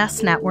the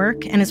Obsessed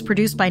Network and is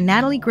produced by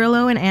Natalie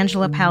Grillo and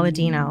Angela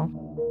Palladino.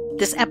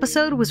 This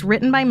episode was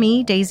written by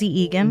me, Daisy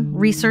Egan,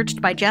 researched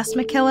by Jess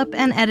McKillop,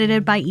 and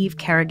edited by Eve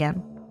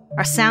Kerrigan.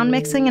 Our sound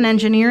mixing and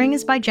engineering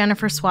is by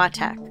Jennifer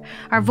Swatek.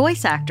 Our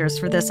voice actors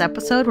for this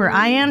episode were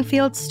Ian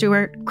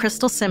Field-Stewart,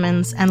 Crystal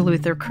Simmons, and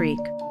Luther Creek.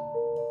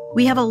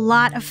 We have a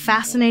lot of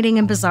fascinating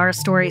and bizarre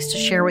stories to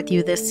share with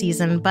you this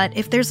season, but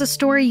if there's a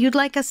story you'd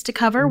like us to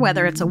cover,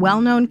 whether it's a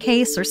well-known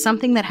case or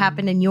something that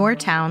happened in your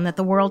town that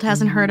the world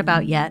hasn't heard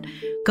about yet,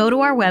 go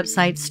to our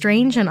website,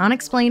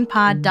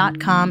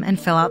 strangeandunexplainedpod.com, and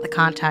fill out the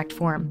contact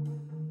form.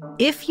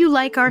 If you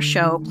like our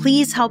show,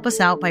 please help us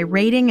out by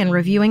rating and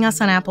reviewing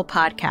us on Apple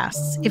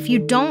Podcasts. If you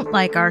don't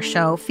like our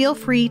show, feel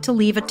free to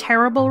leave a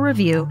terrible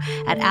review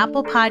at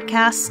Apple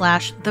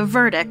Podcasts/The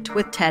Verdict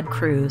with Ted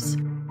Cruz.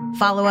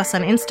 Follow us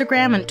on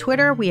Instagram and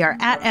Twitter. We are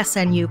at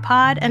SNU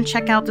Pod, and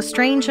check out the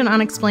Strange and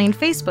Unexplained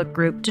Facebook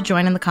group to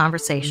join in the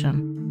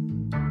conversation.